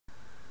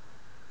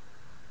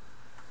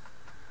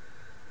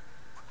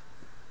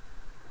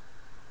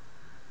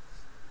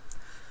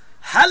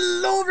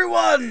Hello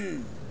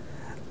everyone!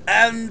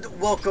 And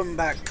welcome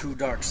back to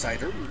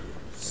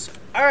Darksiders.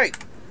 Alright,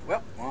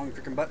 well, wrong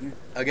freaking button.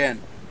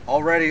 Again,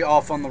 already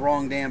off on the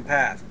wrong damn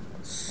path.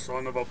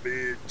 Son of a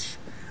bitch.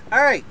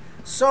 Alright,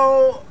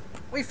 so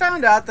we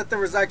found out that there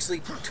was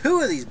actually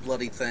 2 of these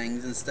bloody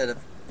things instead of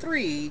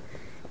 3.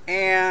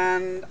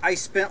 And I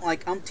spent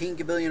like umpteen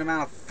gabillion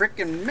amount of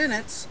freaking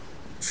minutes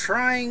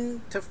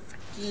trying to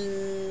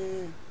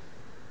freaking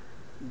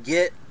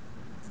get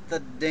the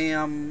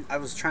damn... I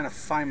was trying to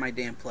find my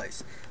damn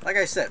place. Like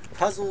I said,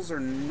 puzzles are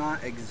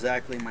not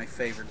exactly my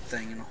favorite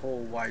thing in the whole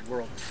wide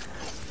world.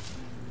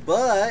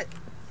 But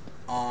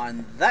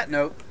on that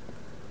note,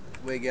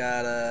 we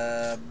got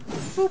a...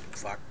 boop,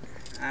 fuck.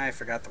 I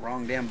forgot the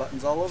wrong damn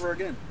buttons all over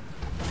again.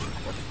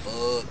 What the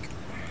fuck?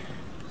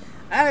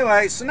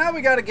 Anyway, so now we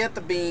gotta get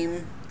the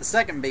beam, the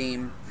second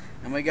beam,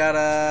 and we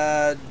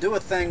gotta do a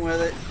thing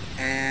with it,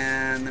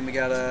 and then we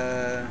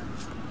gotta...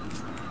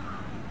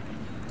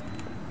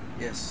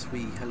 Yes,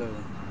 hello.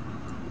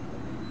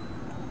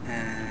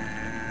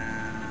 And...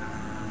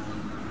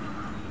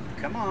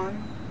 come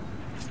on.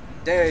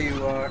 There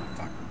you are.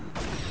 Fuck.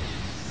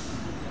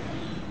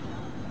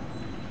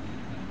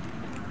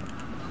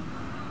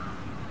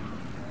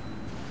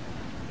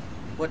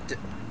 What the...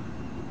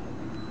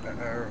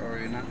 Are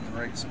you not in the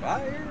right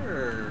spot here,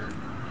 or...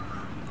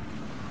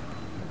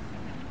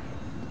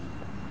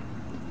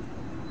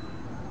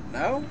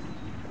 No?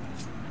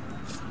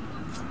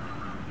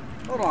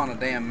 Hold on a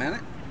damn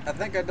minute. I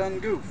think I done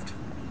goofed.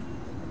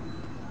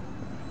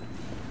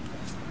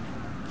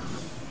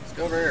 Let's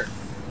go over here.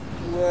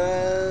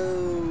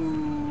 Whoa.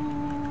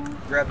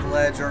 Grab the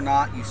ledge or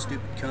not, you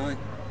stupid cunt.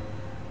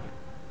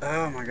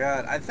 Oh my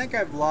god. I think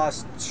I've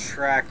lost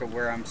track of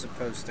where I'm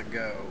supposed to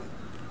go.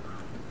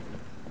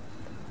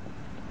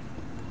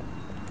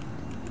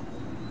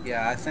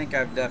 Yeah, I think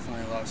I've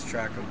definitely lost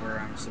track of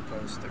where I'm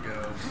supposed to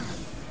go.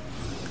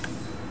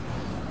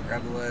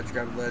 Grab the ledge,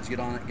 get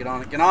on it, get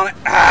on it, get on it!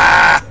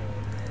 Ah!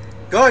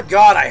 Good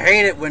God, I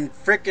hate it when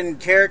frickin'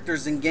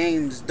 characters in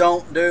games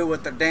don't do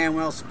what they're damn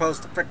well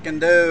supposed to frickin'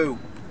 do.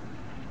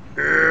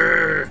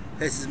 Urgh,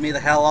 pisses me the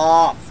hell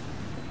off.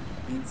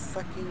 You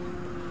fucking...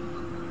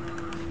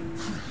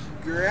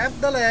 grab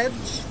the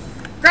ledge.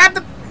 Grab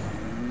the...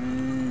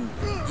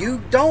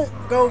 You don't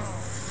go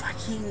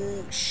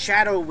fucking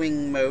shadow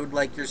wing mode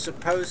like you're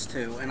supposed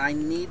to, and I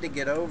need to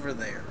get over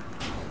there.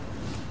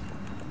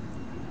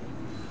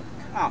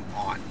 Come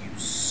on, you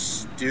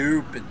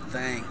stupid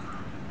thing.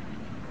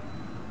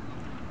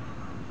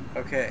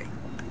 Okay,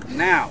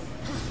 now,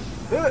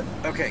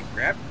 okay,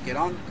 grab, get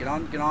on,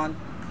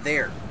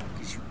 there,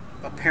 because you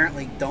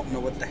apparently don't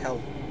know what the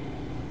hell.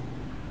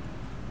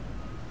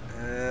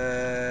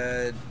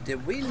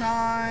 Did we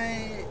not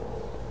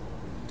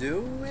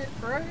do it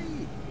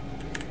right?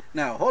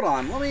 No, hold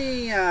on, let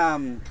me,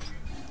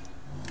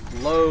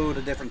 load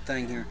a different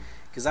thing here,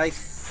 because I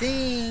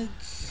think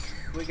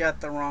we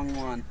got the wrong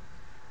one.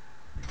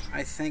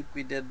 I think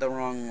we did the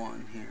wrong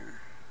one here.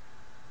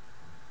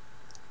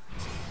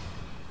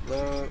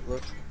 Look,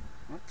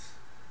 what?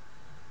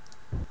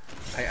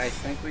 I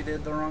think we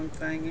did the wrong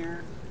thing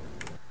here.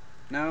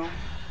 No?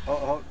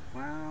 Oh,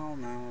 well,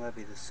 no, that'd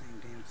be the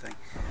same damn thing.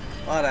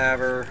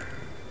 Whatever.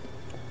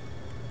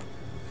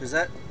 Because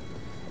that...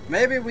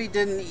 maybe we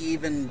didn't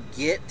even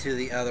get to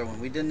the other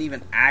one. We didn't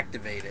even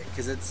activate it.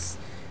 Because it's...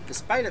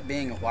 despite it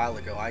being a while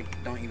ago, I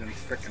don't even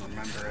frickin'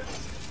 remember it.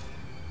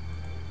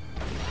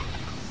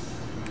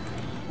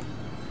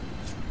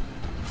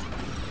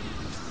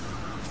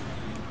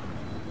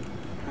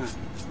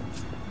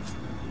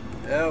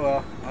 Oh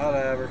well,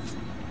 whatever.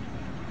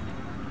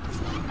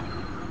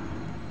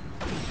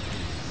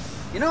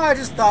 You know, I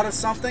just thought of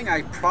something.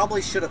 I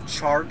probably should have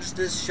charged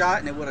this shot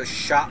and it would have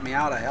shot me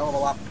out a hell of a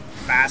lot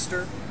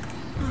faster.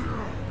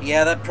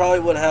 Yeah, that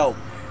probably would help.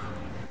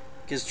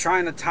 Because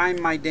trying to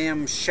time my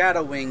damn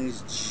shadow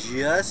wings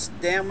just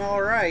damn well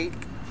right.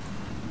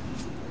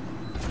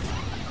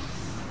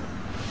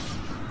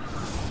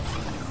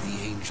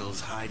 The angel's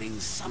hiding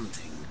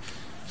something.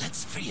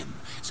 Let's free him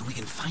so we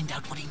can find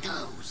out what he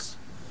knows.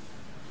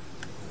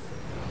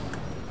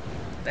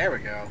 There we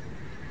go.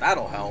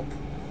 That'll help.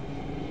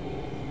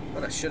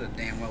 What I should have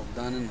damn well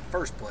done in the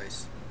first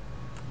place.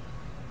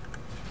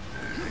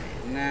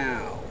 Alright,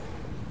 now.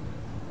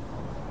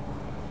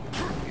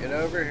 Get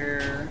over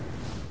here.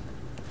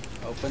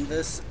 Open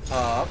this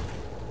up.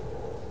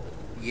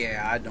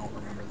 Yeah, I don't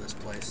remember this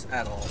place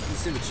at all. Let's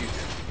see what you do.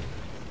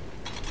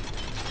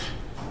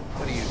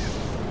 What do you do?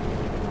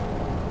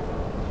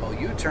 Oh,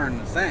 you turn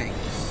the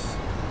things.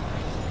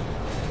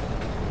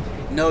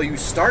 No, you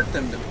start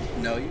them to...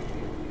 no, you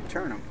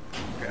turn them.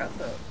 Grab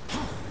the...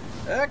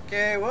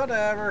 okay,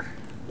 whatever.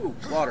 Ooh,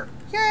 water.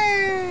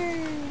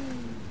 Yay!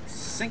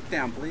 Sink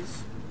down,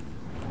 please.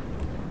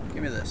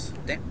 Give me this.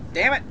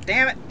 Damn it,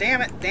 damn it,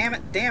 damn it, damn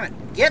it, damn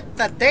it. Get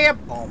the damn...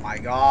 oh my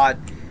god.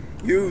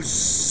 You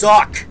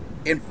suck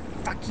in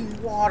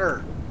fucking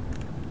water.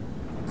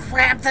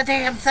 Grab the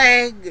damn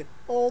thing!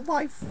 Oh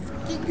my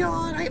fucking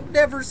god. I have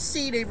never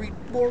seen a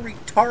more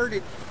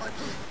retarded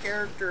fucking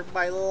character in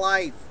my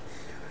life.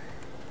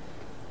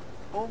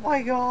 Oh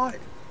my god.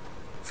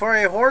 For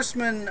a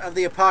horseman of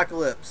the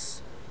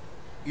apocalypse,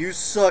 you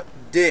suck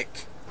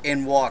dick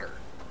in water.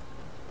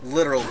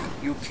 Literally.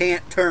 You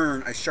can't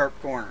turn a sharp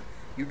corner.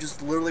 You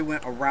just literally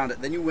went around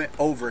it. Then you went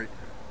over it.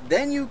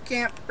 Then you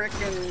can't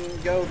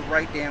frickin' go the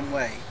right damn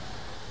way.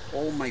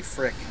 Oh my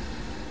frick.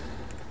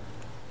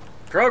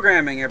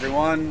 Programming,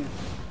 everyone.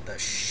 The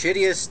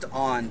shittiest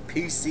on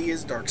PC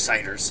is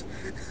Darksiders.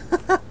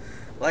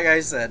 Like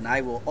I said, and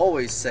I will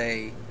always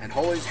say, and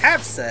always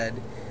have said,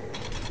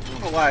 I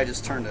don't know why I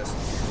just turned this,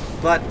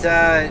 but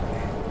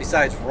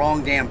besides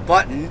wrong damn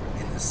button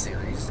in this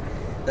series,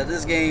 that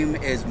this game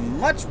is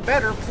much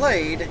better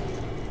played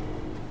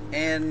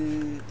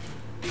in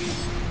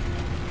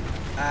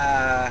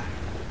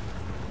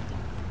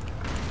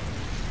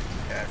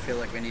I feel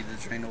like we need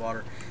to drain the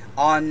water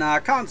on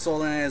console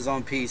than it is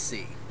on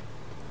PC.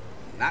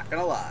 Not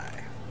gonna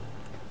lie.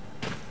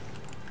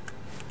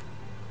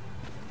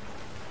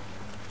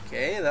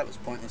 Okay, that was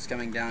pointless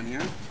coming down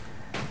here.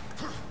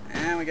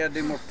 And we gotta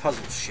do more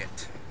puzzle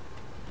shit.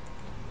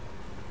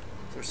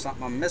 Is there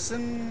something I'm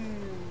missing?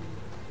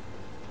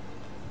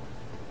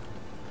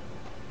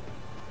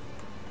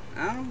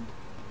 No?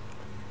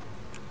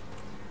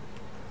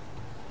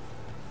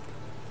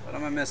 What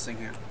am I missing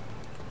here?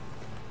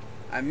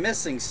 I'm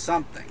missing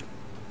something.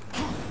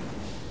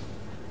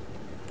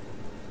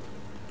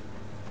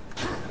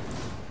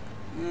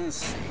 Let's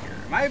see here.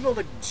 Am I able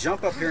to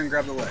jump up here and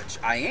grab the ledge?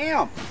 I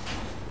am!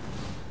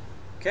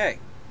 Okay.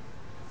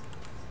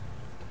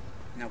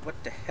 Now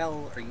what the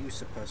hell are you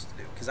supposed to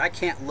do? Because I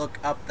can't look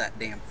up that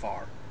damn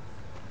far.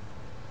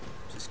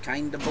 Just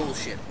kinda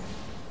bullshit.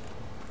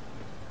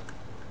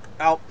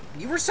 Oh,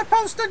 you were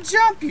supposed to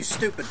jump, you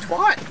stupid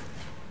twat!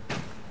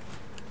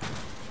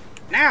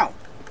 Now!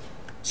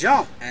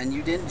 Jump! And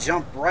you didn't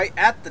jump right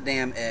at the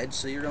damn edge,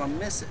 so you're gonna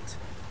miss it.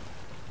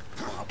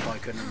 Well, I probably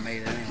couldn't have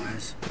made it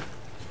anyways.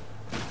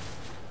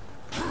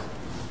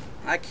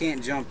 I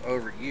can't jump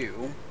over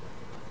you.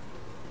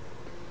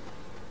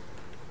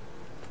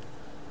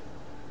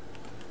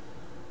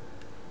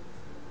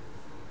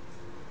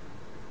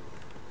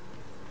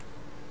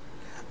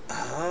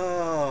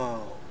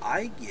 Oh,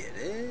 I get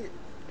it.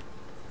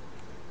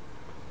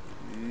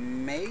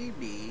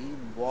 Maybe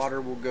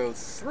water will go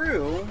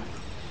through.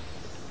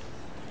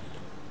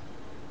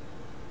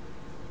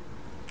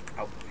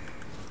 Oh.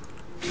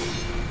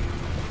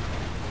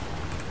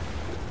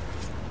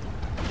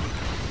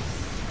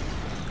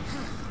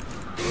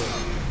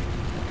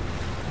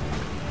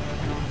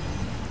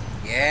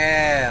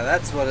 Yeah,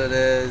 that's what it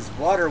is.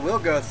 Water will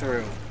go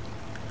through.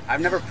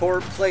 I've never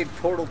played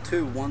Portal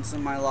 2 once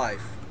in my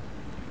life.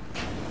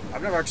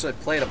 I've never actually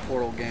played a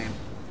Portal game.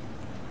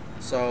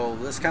 So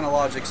this kind of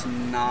logic's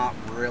not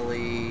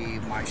really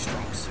my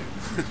strong suit.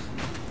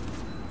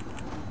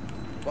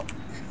 Well,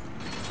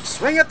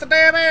 swing at the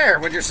damn air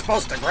when you're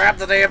supposed to grab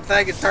the damn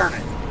thing and turn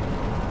it.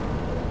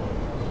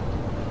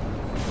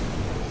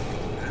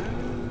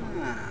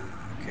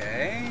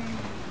 Okay.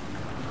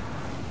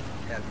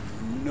 Have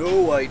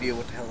no idea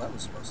what the hell that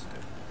was supposed to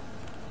do.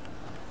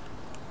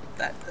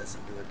 That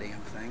doesn't do a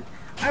damn thing.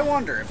 I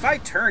wonder, if I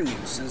turn you,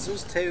 since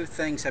those two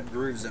things have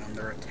grooves in them,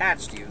 they're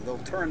attached to you, they'll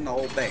turn the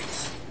whole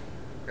base.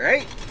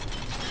 Right?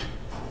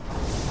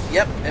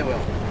 Yep, it will.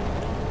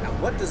 Now,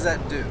 what does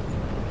that do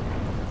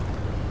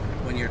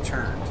when you're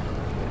turned?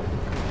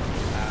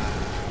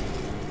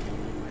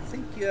 I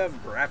think you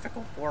have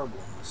graphical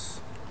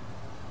problems.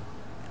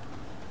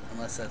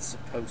 Unless that's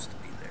supposed to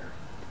be there.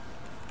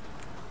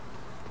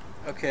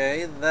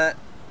 Okay, that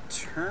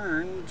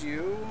turned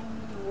you.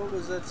 What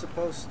was that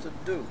supposed to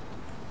do?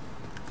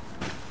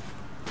 As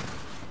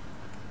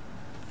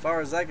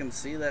far as I can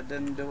see, that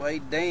didn't do a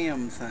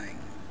damn thing.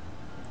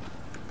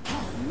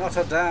 Not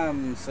a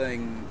damn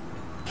thing.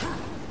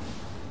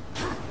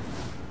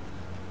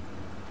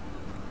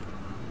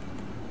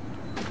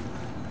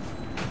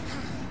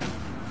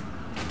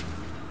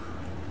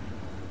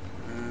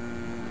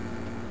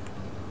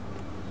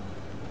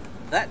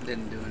 That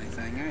didn't do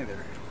anything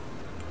either.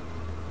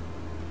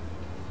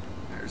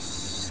 There's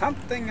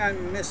something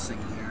I'm missing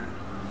here.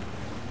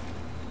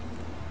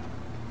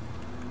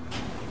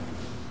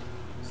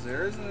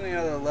 There isn't any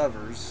other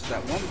levers.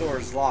 That one door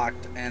is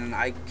locked, and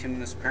I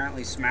can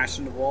apparently smash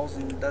into walls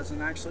and it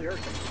doesn't actually hurt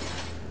them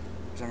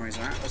for some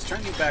reason. Alright, let's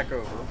turn you back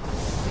over.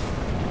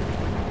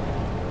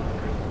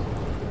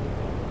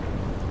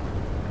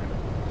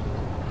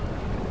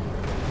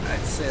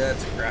 I'd say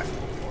that's a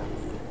graphical problem.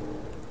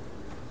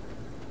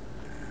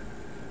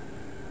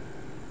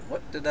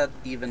 What did that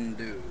even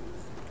do?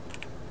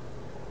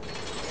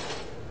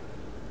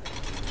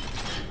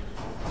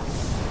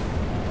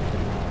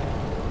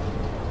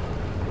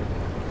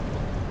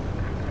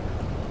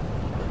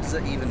 What is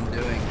it even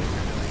doing?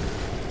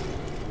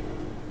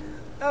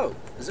 Oh,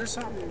 is there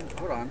something?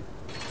 Hold on.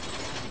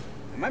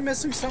 Am I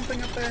missing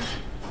something up there? I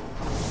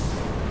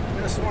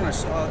could have sworn I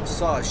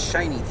saw a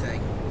shiny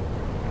thing.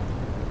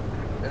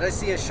 Did I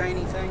see a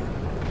shiny thing?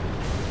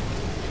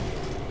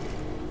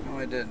 No,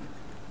 I didn't.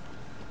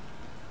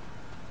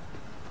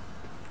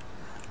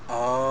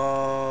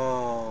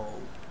 Oh,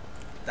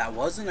 that That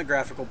wasn't a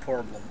graphical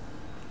problem.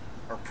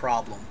 Or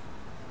problem.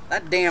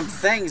 That damn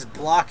thing's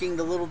blocking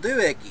the little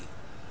doohickey.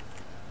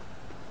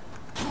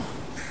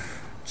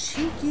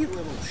 Cheeky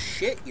little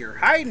shit, you're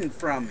hiding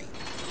from me.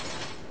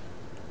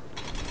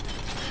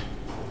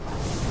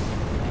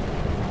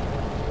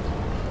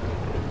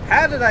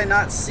 How did I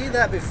not see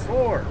that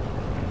before?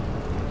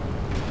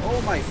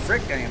 Oh my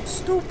frick, I am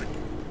stupid.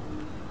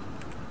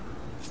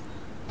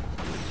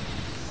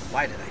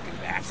 Why did I do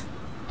that?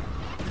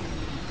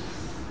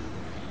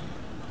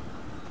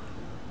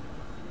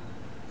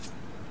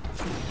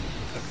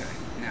 Okay,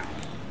 now.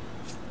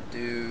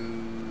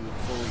 Do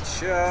fully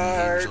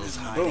charge. The angel's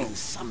hiding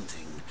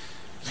something.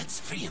 Let's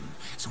free him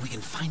so we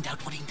can find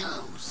out what he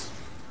knows.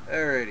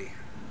 Alrighty.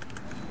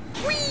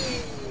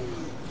 Whee!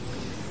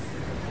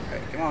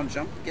 Alright, come on,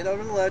 jump. Get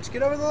over the ledge.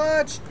 Get over the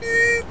ledge.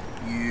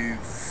 You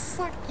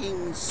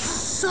fucking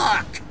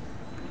suck.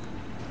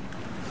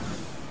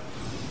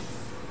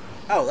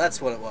 Oh,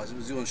 that's what it was. It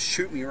was going to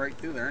shoot me right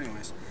through there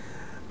anyways.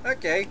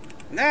 Okay,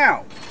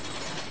 now.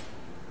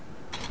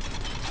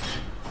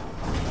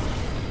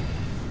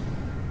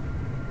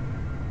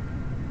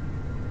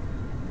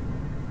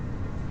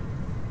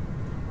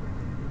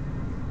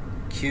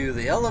 Cue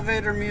the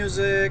elevator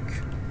music.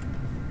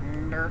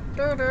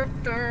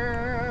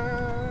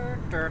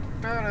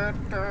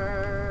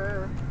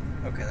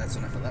 Okay, that's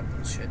enough of that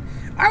bullshit.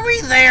 Are we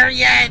there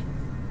yet?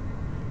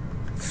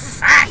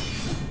 Fuck!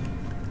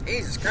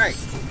 Jesus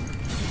Christ.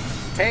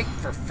 Take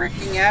for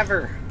freaking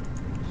ever.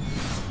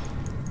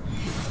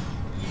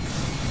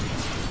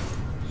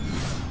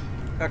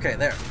 Okay,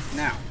 there.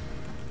 Now.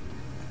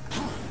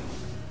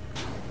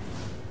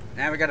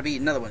 Now we gotta beat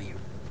another one of you.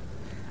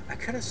 I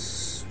could have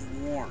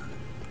sworn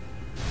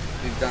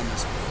we've done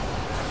this before.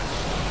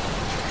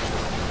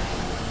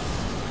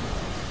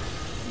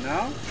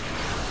 No?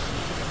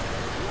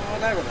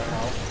 Whatever the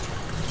hell.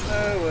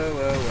 Whoa, whoa,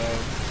 whoa, whoa.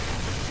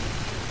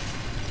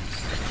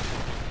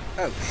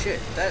 Oh shit,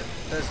 that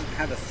doesn't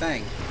have a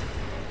thing.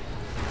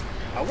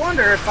 I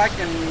wonder if I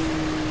can...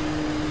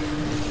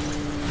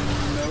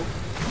 Nope.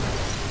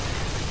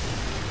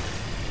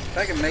 If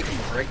I can make him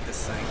break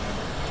this thing.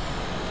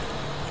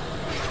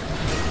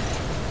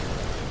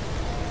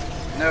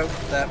 Nope,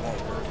 that won't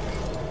work.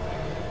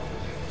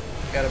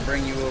 Gotta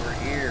bring you over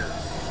here.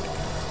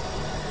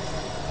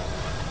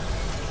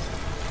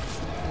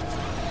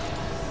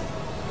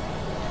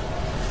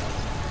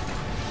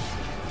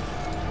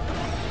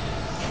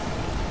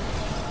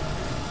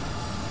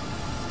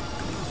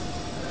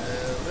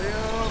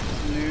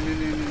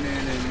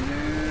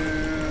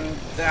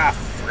 Ah,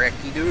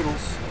 fricky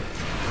doodles.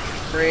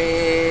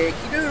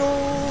 Fricky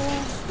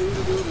doodles.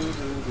 Doodle doodle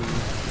doodle.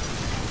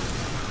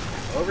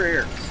 Over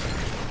here.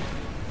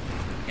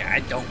 Yeah, I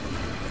don't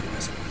remember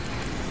this one.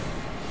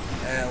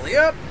 Alley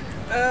up.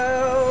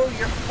 Oh,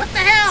 you're... What the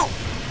hell?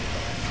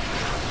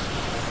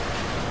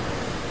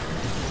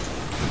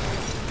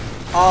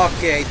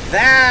 Okay,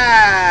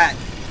 that...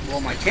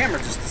 Well, my camera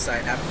just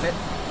decided how to fit.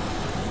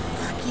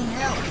 Fucking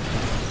hell.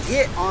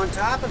 Get on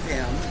top of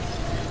him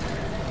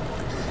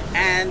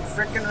and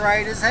frickin'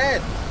 right his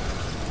head.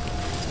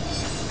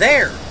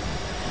 There.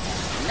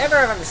 Never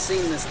have I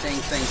seen this thing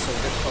so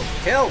difficult to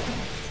kill.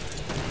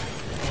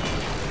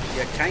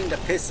 You're kinda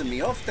pissing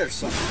me off there,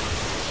 son.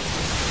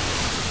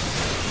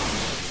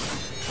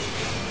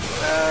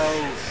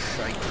 Oh,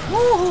 shite.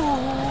 Woo!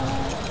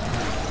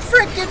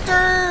 Frickin'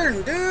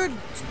 turn, dude!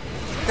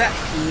 That,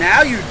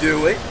 now you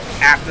do it,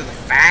 after the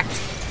fact.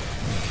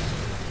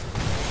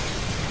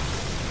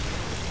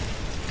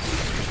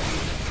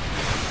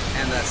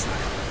 And that's not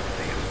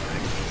big of a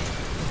thing.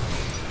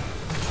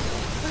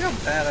 Look how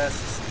badass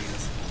this thing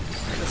is.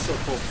 That's so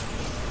cool.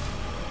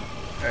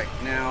 Alright,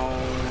 now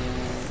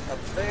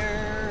up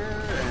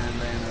there, and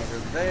then over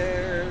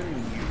there, and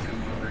you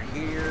come over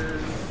here.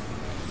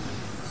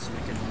 So we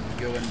can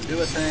go and do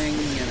a thing,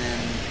 and then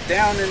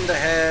down in the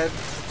head,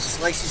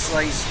 slicey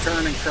slice,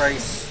 turn and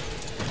Christ.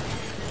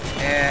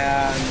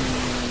 And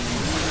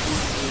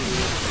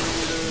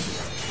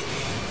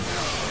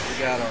we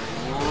gotta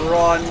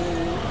run.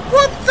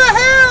 What the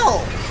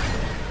hell?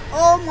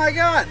 Oh my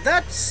god,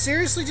 that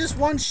seriously just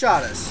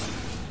one-shot us.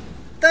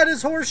 That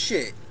is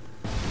horseshit.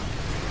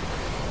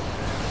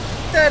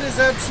 That is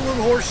absolute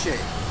horseshit.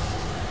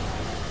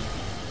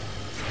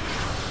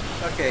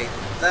 Okay,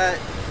 that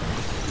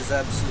is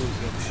absolute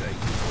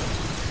milkshake.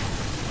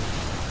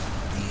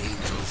 The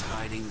angel's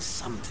hiding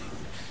something.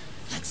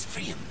 Let's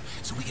free him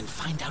so we can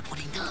find out what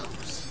he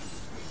knows.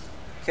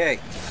 Okay, I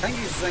think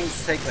these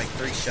things take like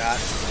 3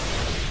 shots.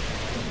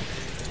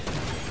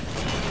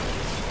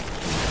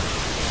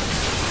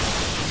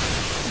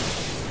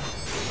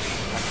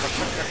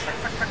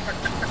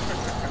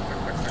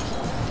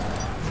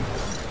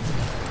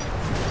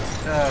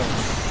 Oh.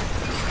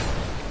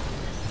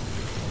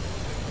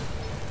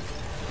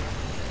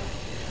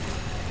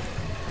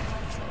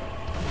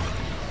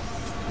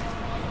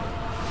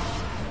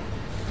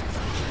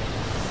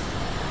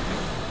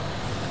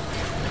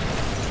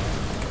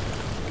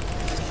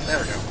 There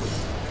we go.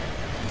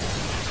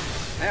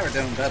 Now we're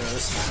doing better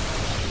this time.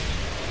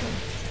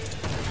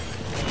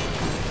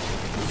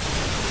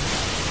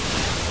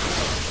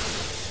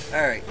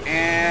 Alright,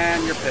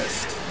 and you're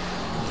pissed.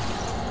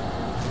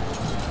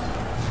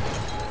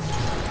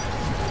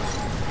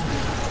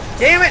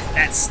 Damn it!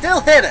 That still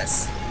hit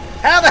us!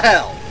 How the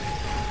hell?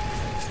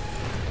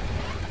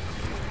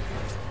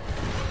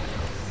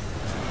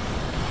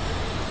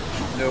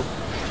 Nope.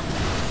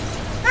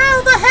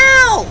 How the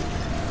hell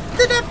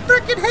did that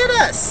frickin' hit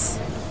us?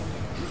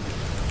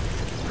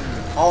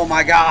 Oh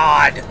my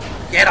god!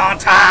 Get on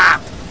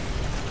top!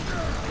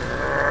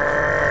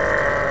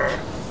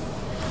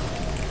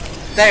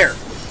 There!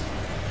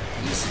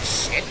 Piece of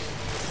shit.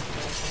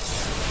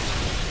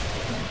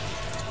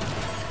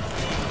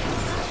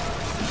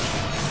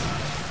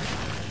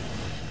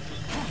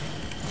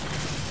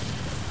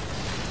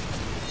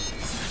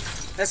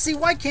 Now see,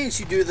 why can't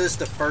you do this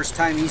the first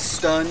time he's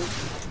stunned?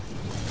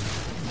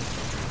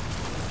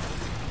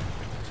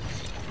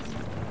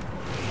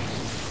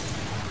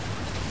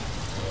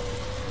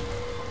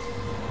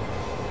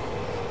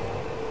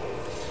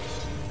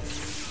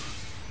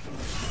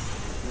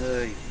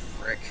 Ay,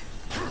 frick.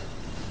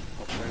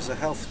 Hope there's a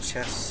health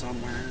chest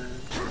somewhere.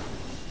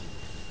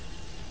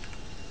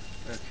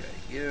 Okay,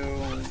 you.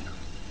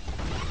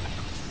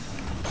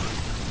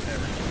 There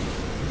we go.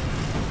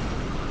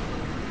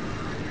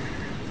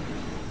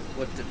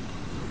 What the?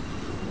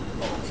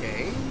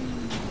 Okay.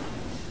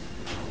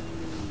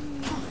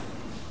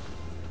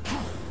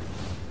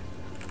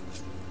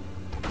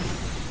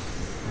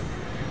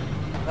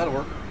 That'll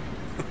work.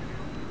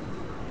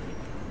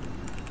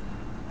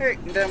 Alright,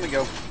 and down we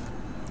go.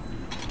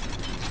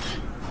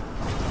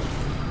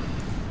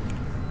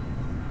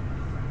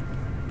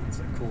 It's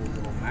a cool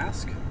little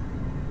mask.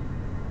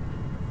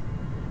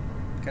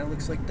 Kinda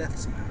looks like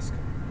Death's mask.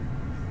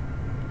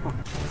 Huh.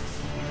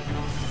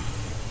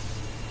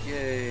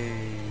 Yay.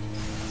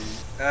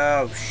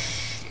 Oh,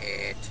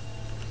 shit.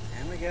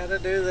 And we gotta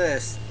do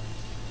this.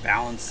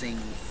 Balancing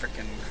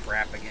frickin'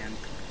 crap again.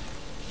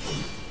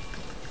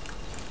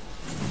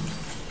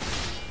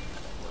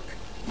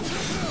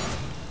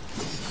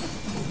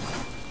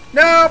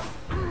 Nope!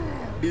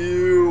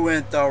 You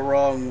went the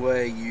wrong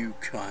way, you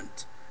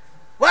cunt.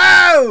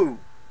 Whoa!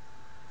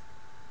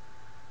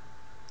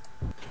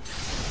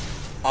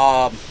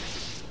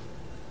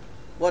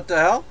 What the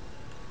hell?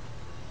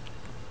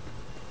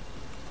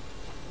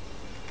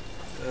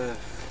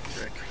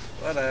 Frick.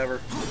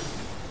 Whatever.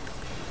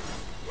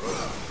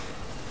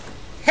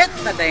 Hit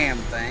the damn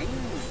thing!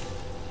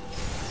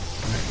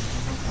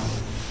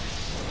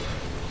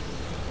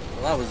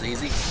 Well, that was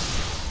easy. It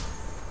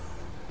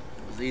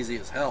was easy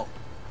as hell.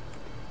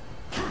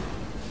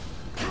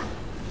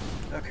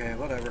 Okay,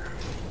 whatever.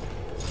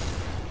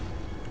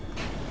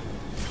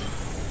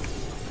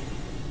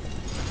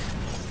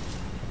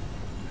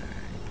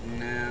 Right,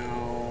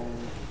 now...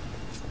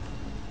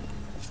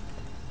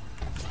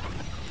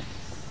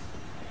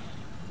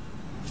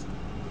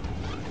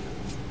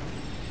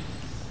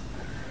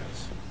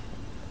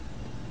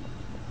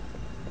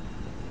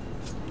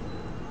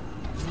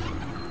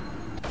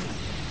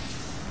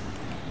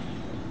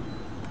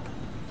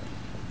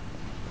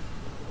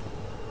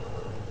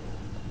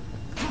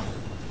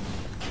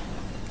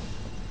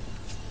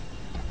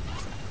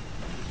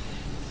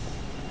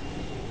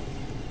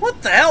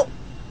 What the hell?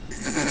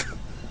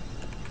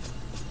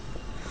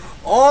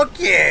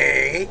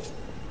 Okay.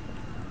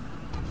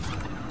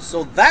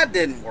 So that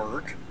didn't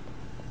work.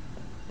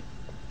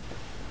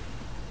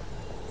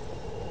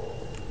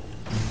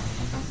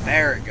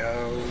 There it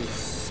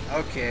goes.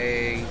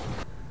 Okay.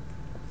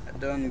 I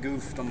done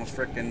goofed on my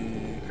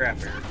frickin' crap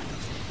here.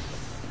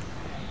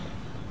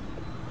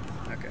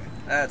 Okay,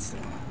 that's the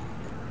one.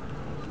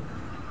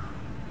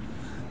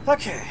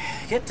 Okay,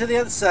 get to the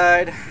other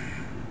side.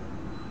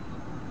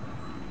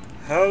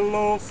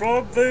 Hello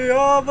from the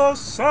other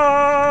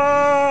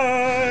side.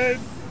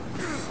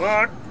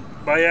 Fuck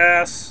my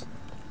ass.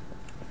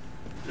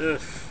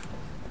 Ugh.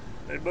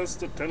 They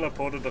must have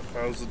teleported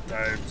 1,000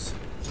 times.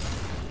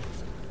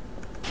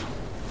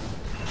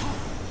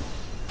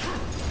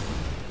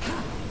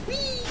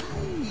 Whee!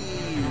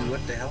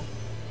 What the hell?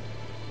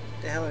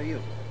 What the hell are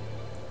you?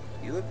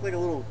 You look like a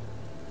little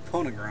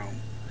ponegron,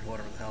 or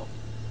whatever the hell.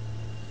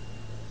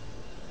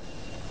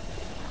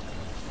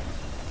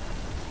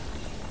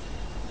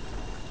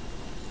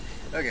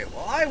 Okay,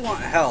 well I want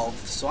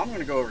health, so I'm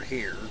gonna go over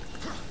here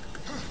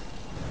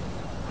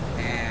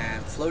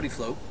and floaty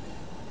float.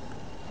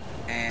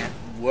 And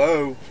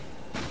whoa,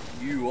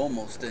 you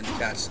almost didn't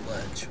catch the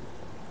ledge.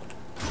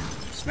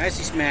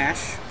 Smashy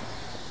smash.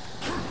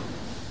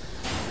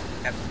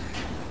 Yep.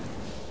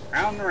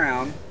 Round and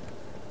round.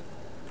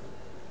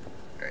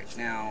 Alright,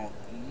 now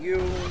you.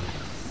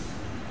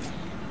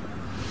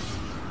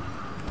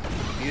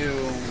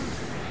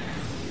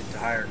 Get to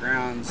higher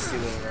ground, see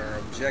what our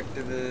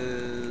objective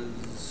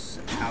is,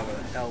 and how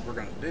the hell we're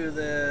gonna do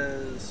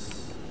this.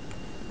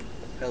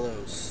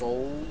 Hello,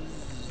 souls.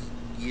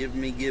 Give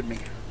me.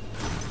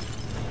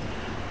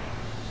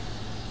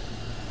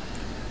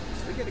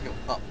 So we gotta go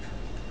up.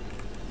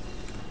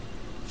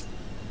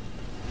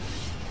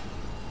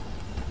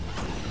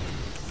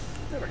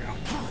 There we go.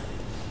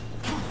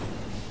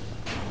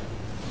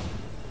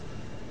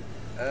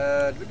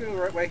 go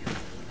the right way?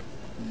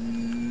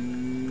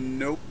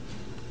 Nope.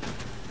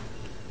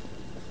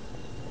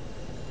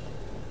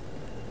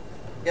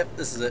 Yep,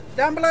 this is it.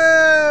 Down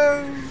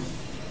below!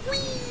 Whee!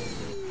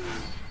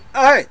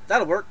 Oh, hey,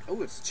 that'll work.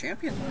 Oh, it's a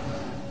champion.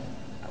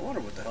 I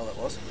wonder what the hell that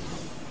was.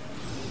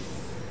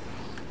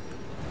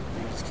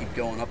 Just keep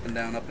going up and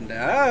down, up and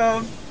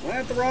down.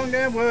 Went the wrong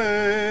damn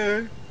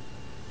way.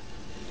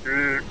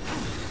 There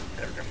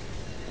we go.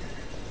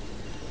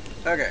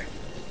 Okay.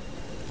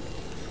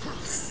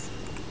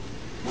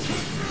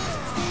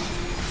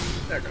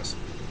 There it goes.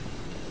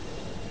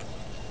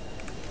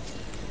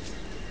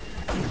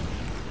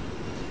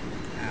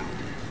 Ow.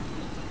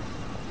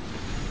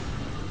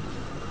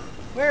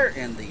 Where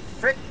in the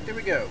frick do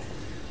we go?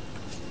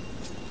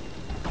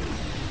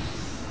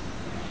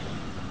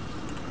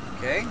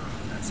 Okay,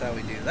 that's how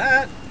we do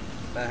that.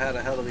 But how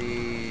the hell do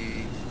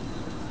we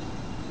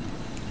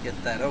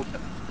get that open?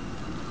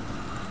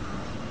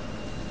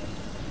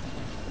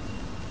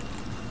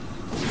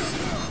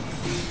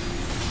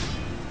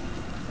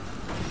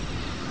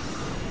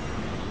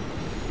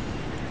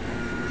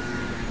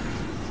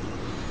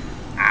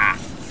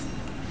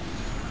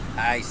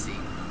 I see.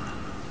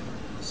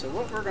 So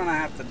what we're gonna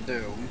have to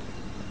do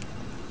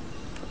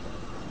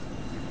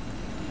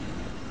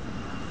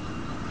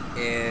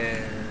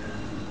is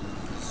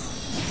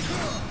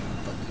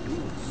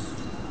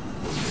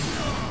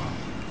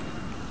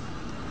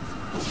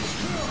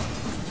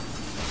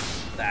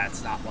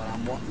that's not what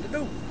I'm wanting to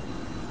do.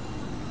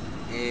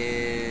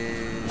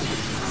 Is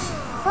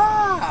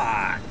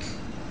fuck.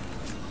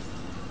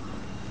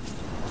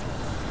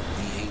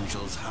 The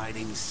angel's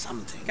hiding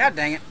something. God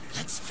dang it.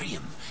 Let's free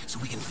him so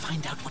we can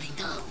find out what he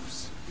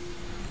knows.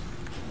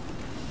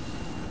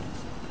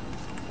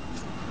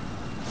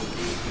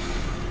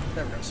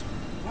 There it goes.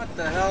 What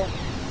the hell?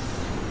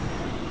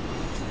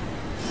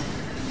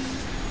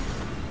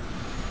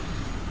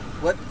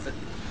 What the...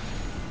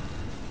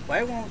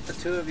 Why won't the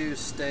two of you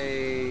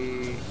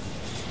stay...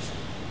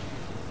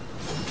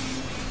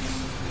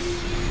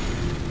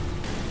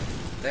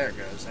 There it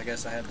goes. I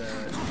guess I had to...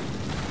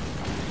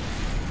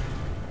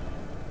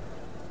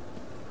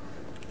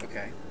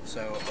 Okay,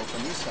 so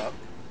open this up.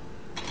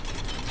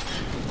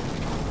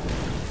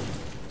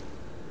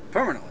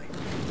 Permanently.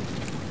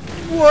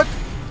 What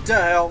the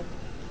hell?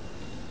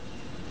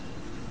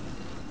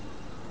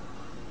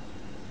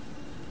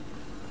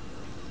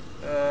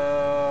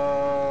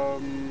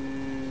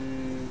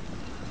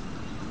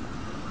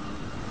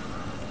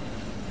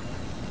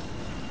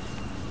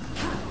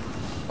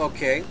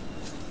 Okay.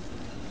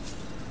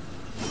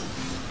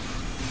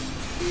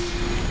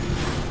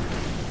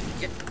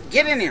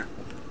 Get in here.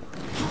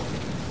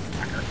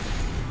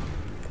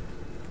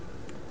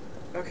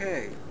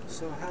 Okay,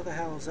 so how the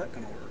hell is that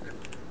gonna work?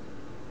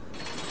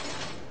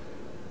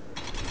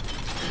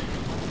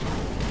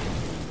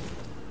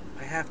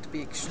 I have to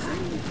be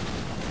extremely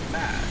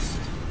fast.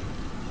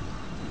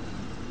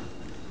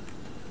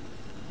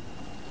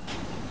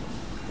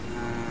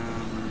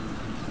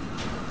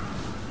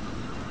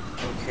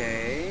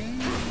 Okay.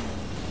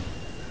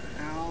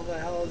 How the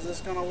hell is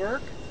this gonna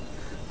work?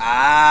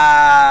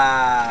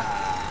 Ah!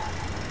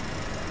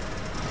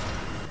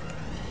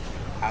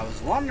 I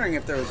was wondering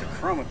if there was a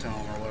chromatome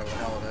or whatever the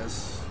hell it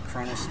is.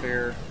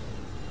 Chronosphere.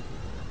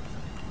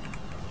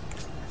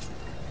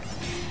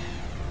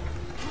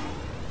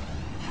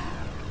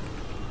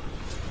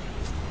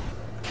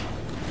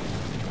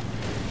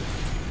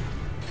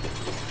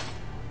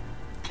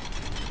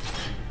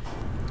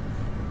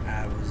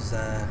 I was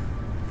a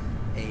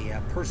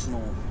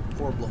personal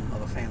problem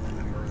of a family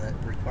member that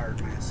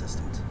required my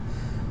assistance.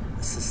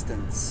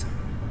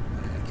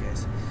 In any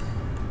case.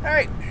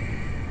 Alright.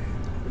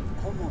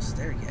 Almost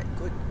there yet.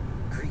 Good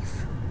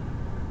grief.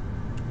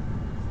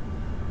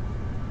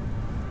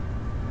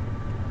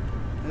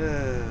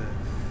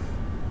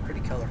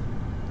 Pretty color.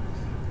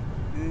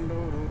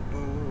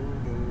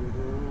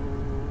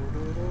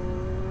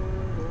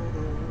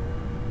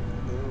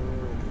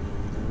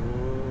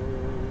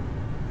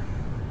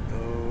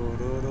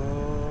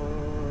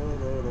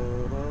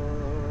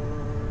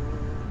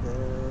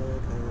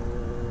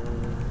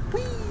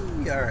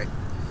 Whee! Alright.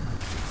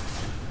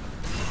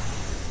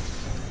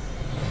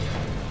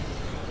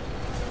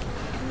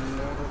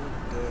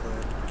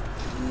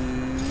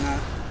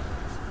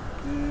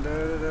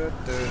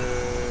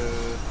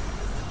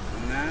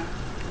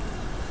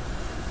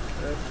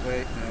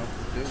 Wait, no,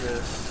 do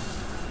this.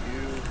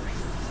 You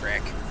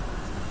frick.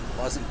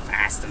 Wasn't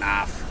fast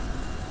enough.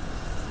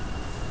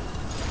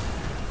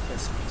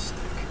 Kiss me,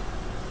 stick.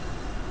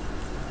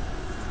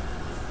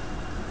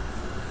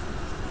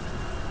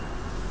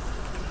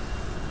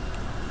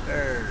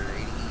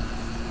 Alrighty.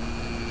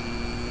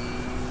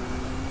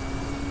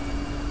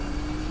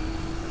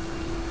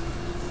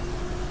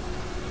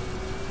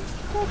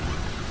 Whoop.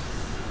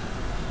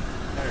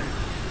 Alright.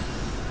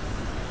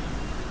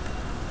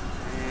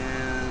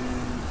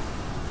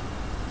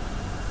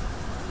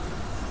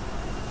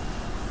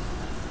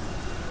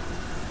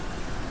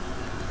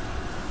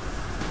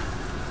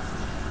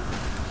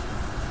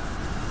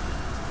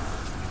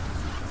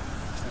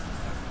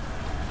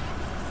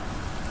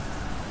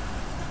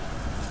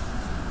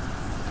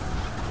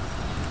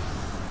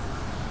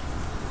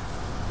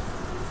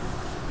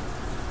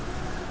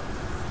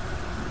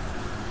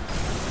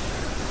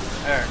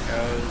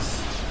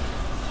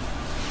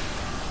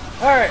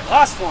 Alright,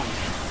 last one.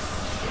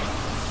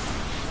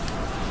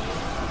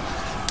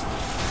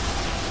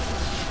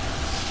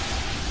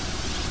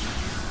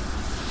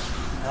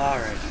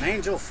 Alright, an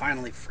angel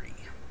finally free.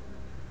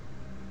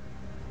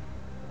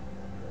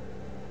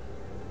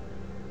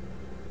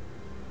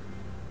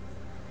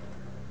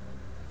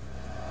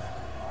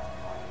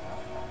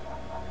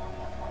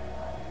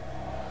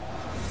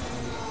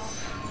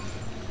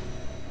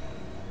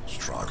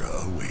 Straga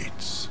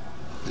awaits.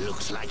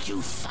 Looks like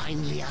you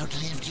finally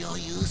outlived your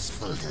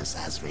usefulness,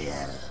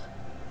 Asriel.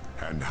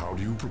 And how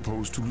do you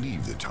propose to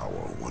leave the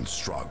tower once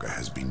Straga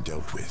has been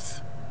dealt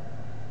with?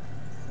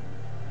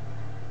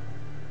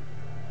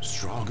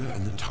 Straga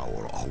and the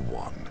tower are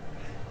one.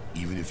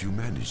 Even if you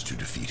manage to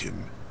defeat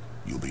him,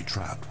 you'll be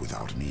trapped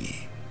without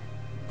me.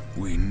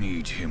 We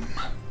need him.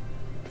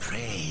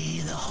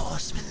 Pray the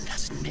horseman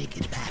doesn't make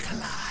it back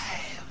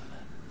alive.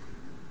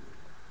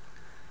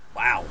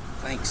 Wow,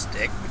 thanks,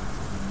 Dick.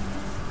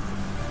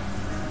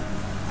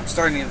 I'm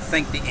starting to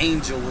think the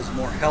angel was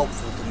more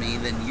helpful to me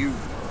than you were.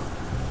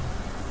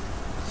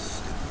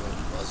 Stupid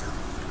little buzzard.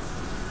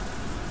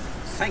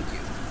 Thank you.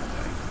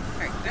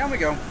 Okay. Alright, down we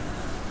go.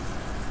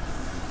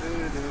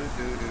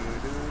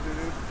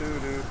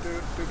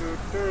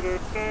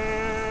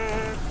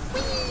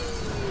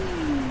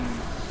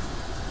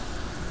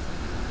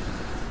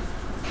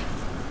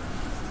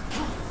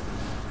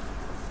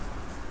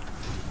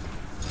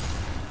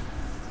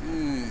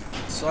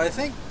 So I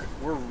think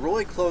we're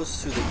really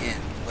close to the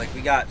end. Like,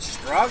 we got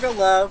Straga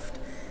left.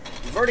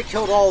 We've already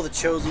killed all the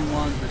chosen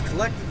ones. We've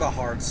collected the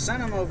hearts, sent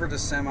them over to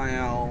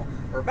Samael.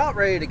 We're about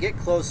ready to get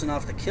close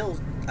enough to kill,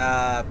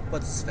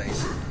 what's his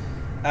face?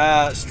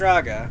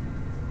 Straga.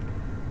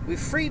 We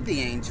freed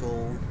the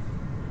angel.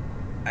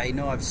 I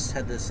know I've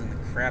said this in the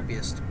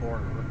crappiest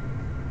order,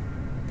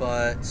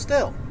 but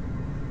still.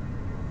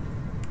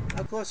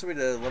 How close are we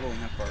to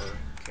leveling up our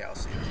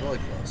calcium? Really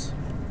close.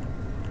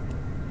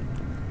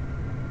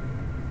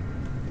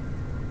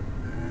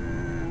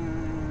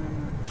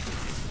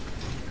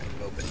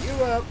 Open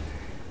you up.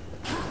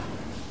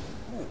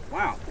 Oh,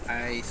 wow.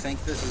 I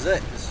think this is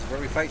it. This is where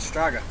we fight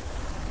Straga.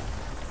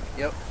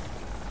 Yep.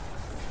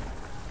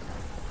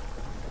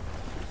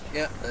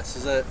 Yep, this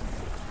is it.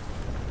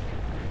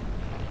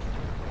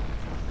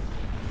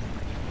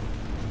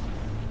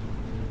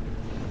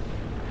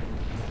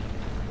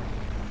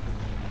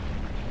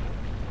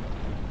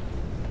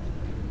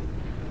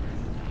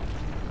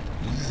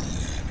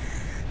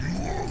 You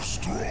are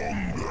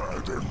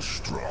stronger than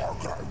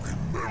Straga,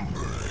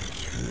 remember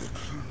it.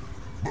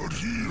 But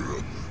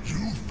here,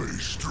 you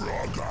face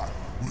Straga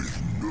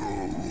with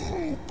no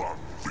hope of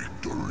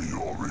victory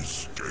or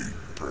escape.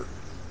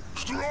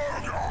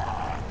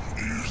 Straga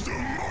is the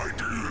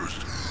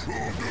mightiest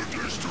of the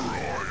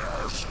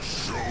Destroyer's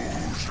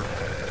chosen.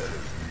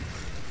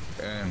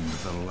 And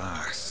the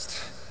last.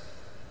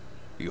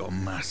 Your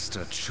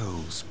master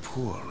chose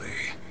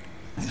poorly.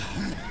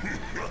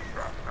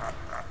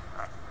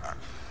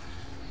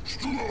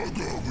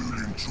 Straga will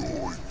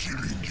enjoy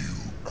killing you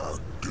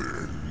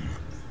again.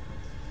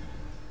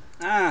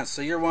 Ah,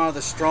 so you're one of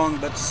the strong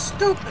but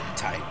stupid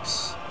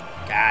types.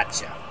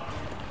 Gotcha.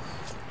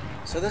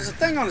 So there's a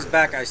thing on his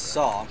back I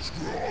saw.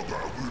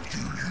 Straga will kill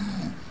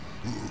you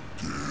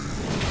again.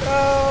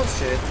 Oh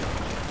shit.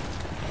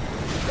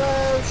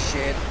 Oh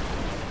shit.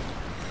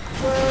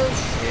 Oh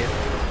shit.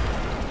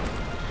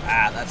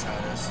 Ah, that's how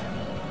it is.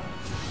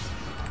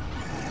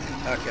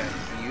 Okay,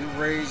 you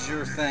raise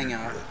your thing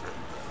up.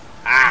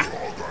 Ah!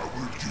 Straga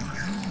will kill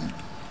you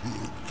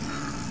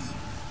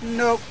again.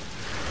 Nope.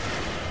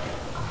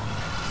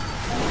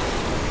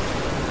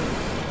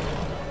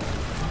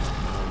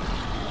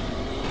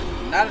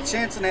 Not a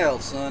chance in hell,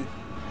 son.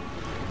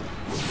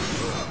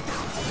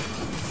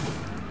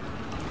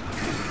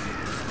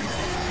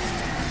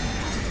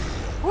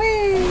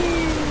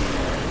 Whee!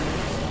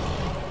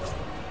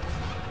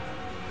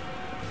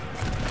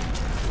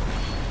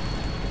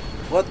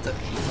 What the?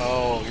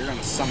 Oh, you're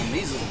gonna summon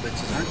these little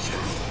bitches, aren't you?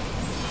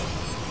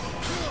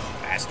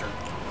 Bastard.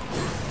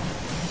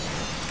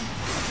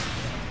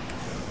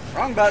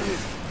 Wrong button.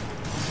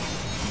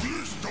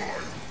 This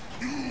time,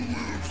 you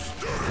will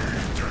stay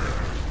dead.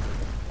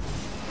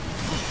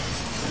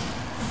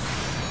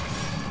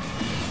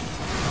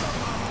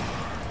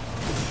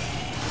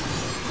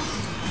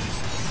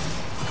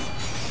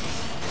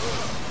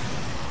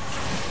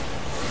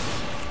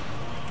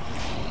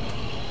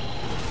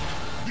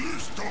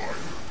 This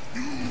time,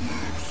 you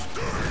will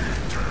stay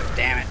dead.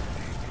 Damn it.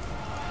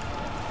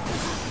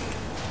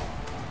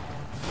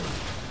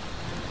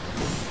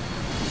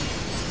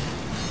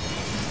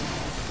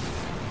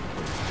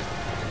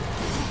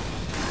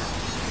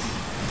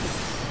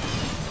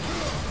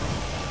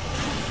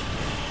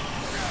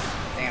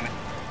 Damn it.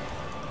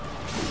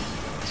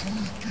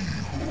 Tricky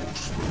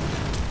horseman.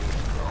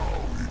 Now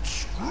it's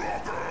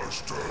Straga's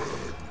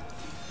turn.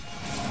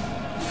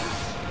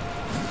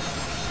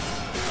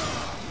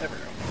 There we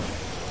go.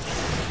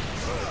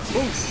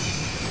 Boosh.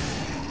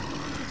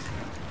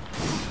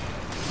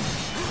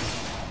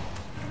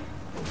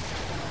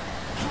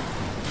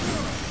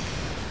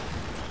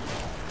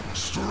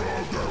 Straga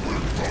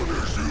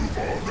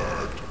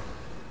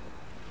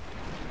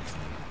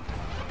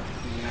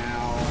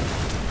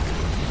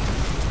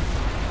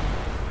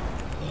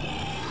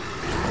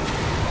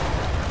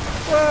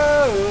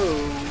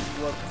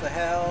the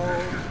hell?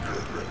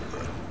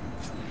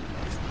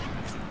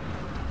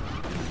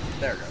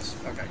 There it goes.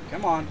 Okay,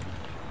 come on.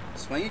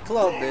 Swing your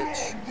club,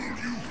 bitch.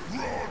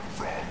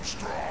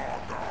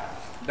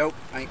 Nope,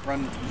 I ain't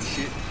running from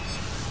shit.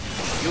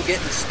 You're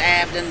getting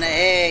stabbed in the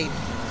head,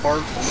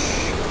 Bert.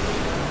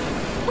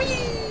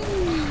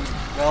 Whee!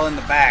 Well, in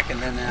the back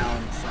and then now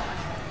in the front.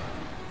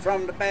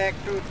 From the back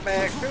to the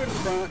back to the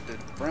front to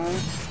the front.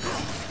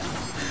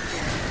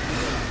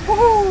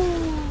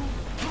 Woohoo!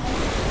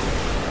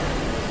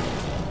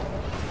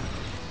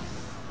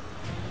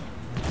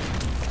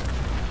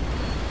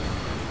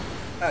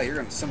 Oh, you're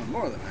gonna summon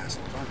more of them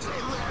assholes, aren't you?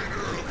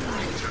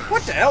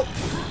 What the hell?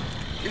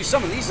 You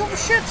summon these little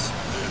shits?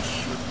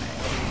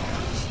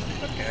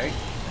 Okay.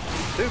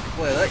 Two can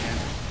play that game.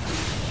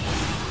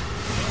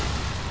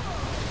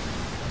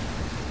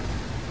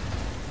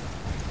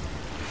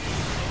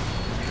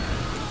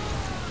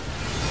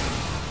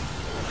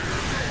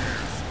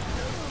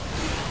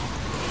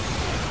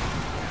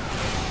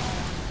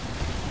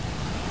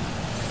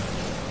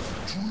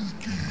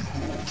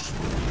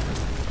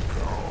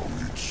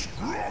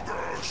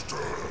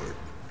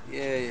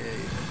 Yeah.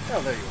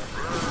 Oh, there you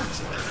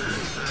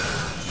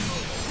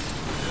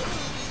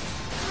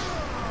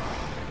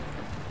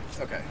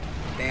are. Okay.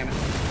 Damn it.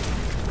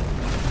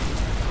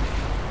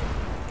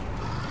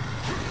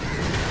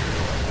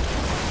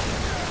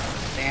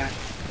 Damn it.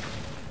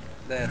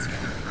 That's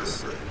gonna make a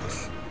switch.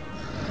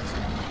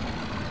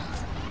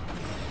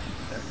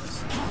 There it is.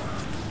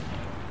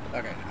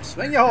 Okay, now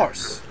swing your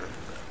horse.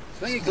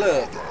 Swing your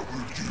club.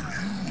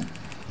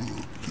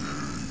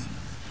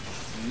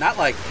 Not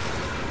like it.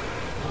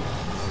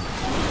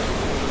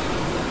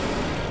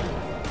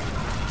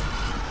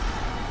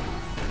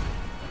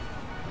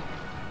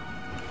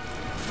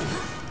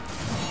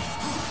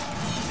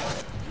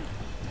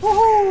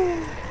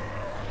 Woohoo!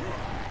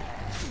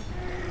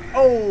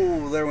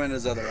 Oh, there went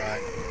his other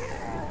eye.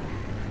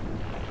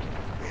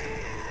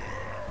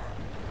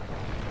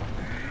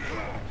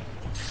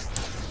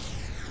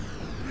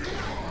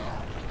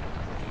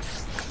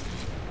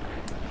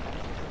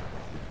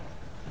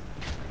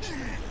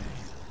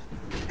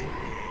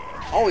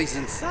 Oh, he's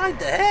inside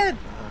the head.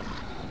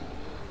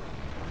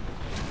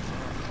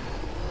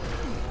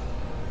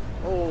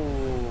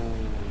 Oh,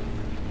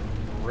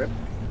 rip.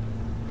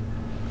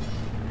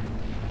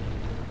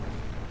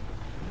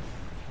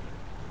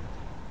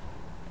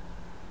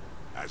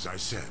 As I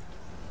said,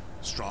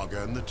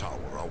 Straga and the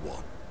tower are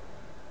one.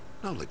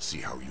 Now let's see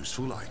how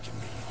useful I can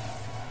be.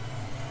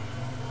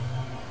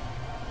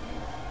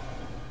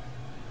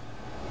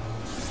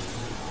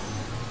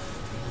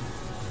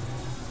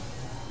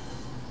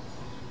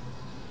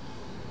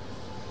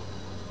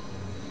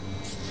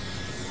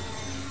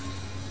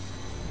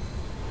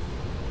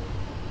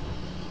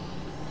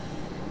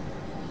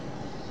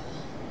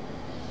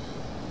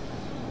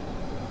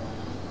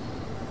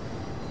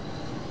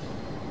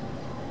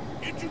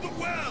 Into the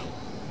well!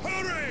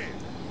 Hurry!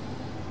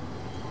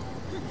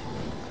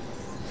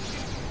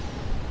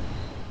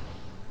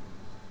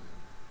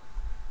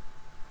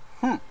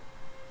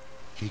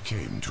 He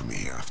came to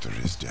me after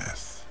his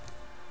death.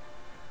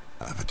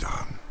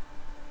 Abaddon.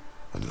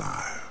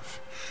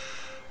 Alive.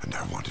 And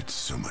I wanted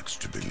so much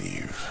to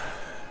believe.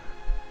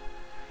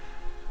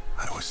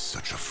 I was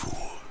such a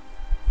fool.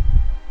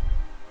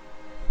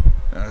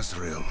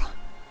 Azrael,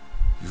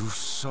 you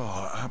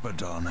saw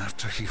Abaddon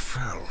after he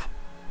fell.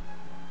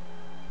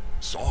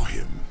 Saw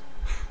him?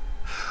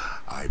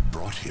 I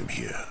brought him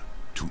here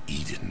to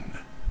Eden.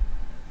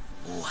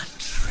 What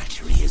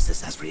treachery is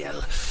this,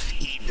 Azrael?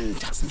 Eden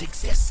doesn't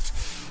exist.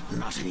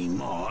 Not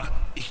anymore.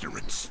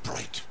 Ignorant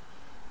sprite.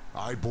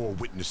 I bore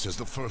witness as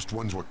the first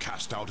ones were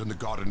cast out and the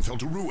garden fell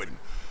to ruin.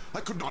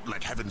 I could not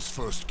let heaven's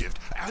first gift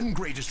and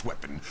greatest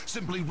weapon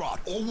simply rot,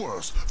 or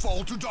worse,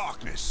 fall to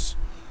darkness.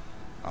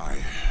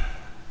 I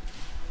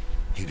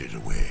hid it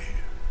away.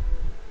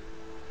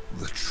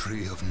 The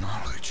Tree of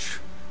Knowledge.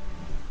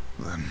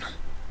 Then,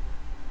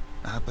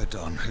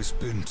 Abaddon has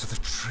been to the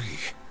tree.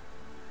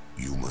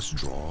 You must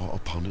draw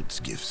upon its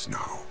gifts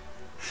now.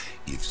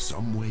 If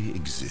some way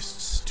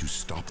exists to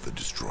stop the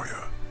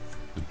Destroyer,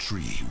 the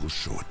tree will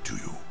show it to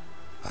you.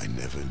 I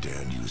never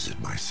dared use it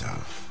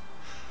myself.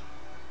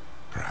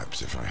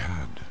 Perhaps if I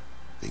had,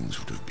 things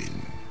would have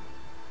been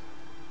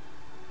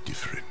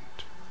different.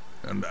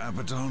 And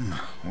Abaddon,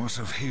 what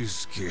of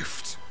his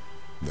gift?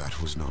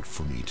 That was not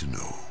for me to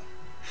know.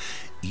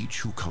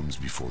 Each who comes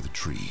before the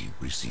tree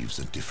receives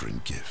a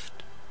different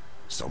gift.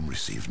 Some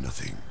receive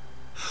nothing.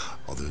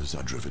 Others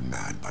are driven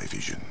mad by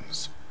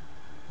visions,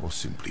 or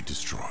simply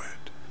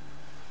destroyed.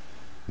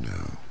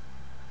 No,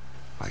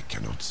 I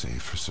cannot say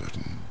for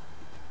certain.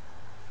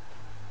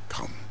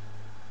 Come.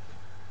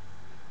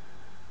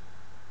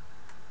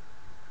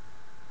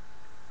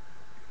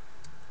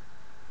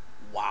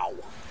 Wow.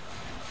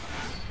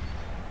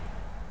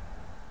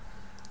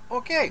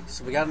 Okay,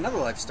 so we got another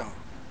life stone.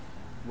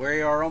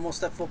 We are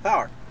almost at full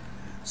power.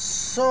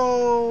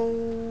 So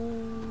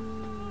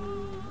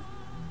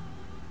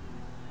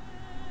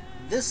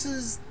this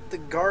is the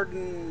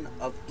Garden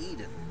of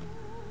Eden.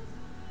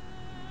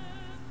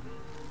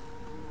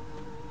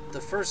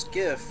 the first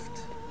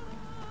gift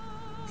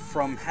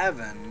from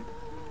heaven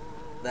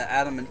that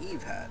Adam and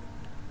Eve had.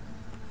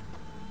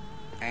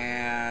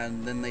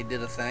 And then they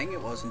did a thing,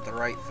 it wasn't the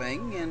right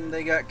thing, and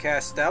they got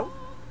cast out.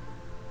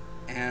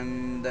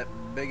 And that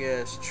big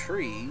ass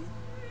tree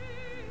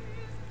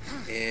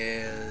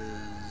is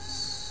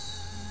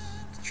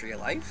the tree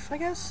of life, I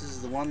guess?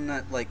 Is the one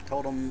that, like,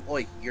 told them,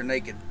 oi, you're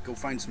naked, go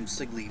find some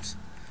sig leaves.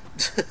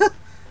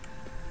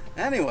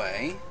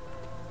 Anyway,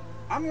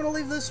 I'm gonna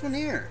leave this one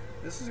here.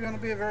 This is gonna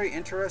be a very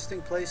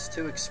interesting place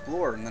to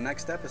explore in the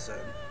next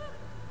episode.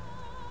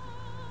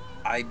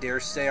 I dare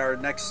say our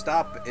next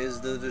stop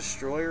is the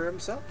Destroyer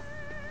himself.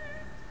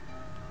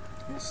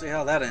 We'll see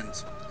how that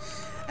ends.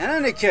 In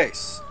any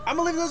case, I'm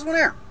going to leave this one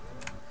here.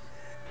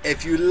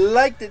 If you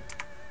liked it,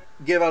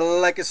 give a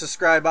like, a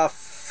subscribe, a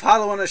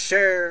follow, and a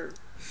share.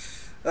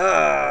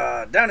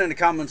 Down in the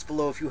comments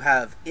below if you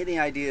have any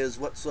ideas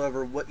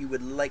whatsoever what you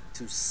would like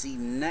to see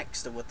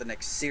next or what the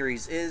next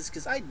series is,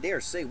 because I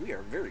dare say we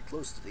are very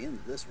close to the end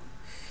of this one.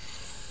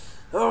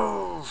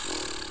 Oh,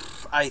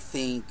 I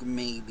think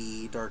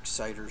maybe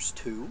Darksiders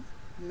 2,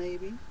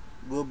 maybe,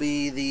 will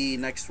be the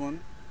next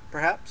one,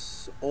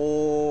 perhaps,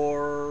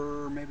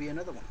 or maybe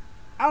another one.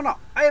 I don't know.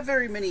 I have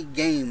very many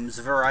games,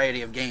 a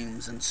variety of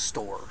games in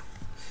store.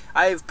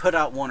 I've put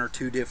out 1 or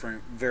 2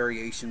 different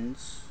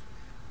variations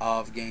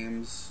of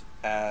games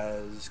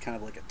as kind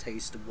of like a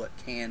taste of what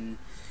can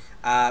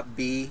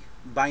be.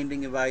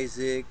 Binding of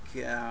Isaac,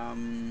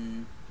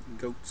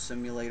 Goat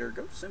Simulator.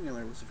 Goat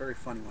Simulator was a very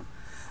funny one.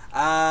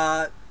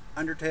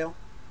 Undertale,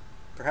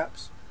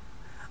 perhaps.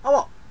 Oh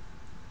well.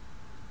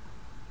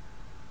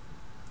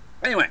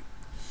 Anyway,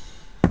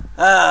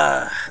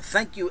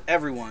 thank you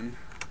everyone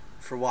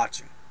for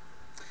watching,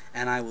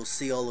 and I will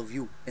see all of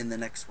you in the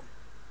next one.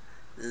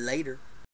 Later.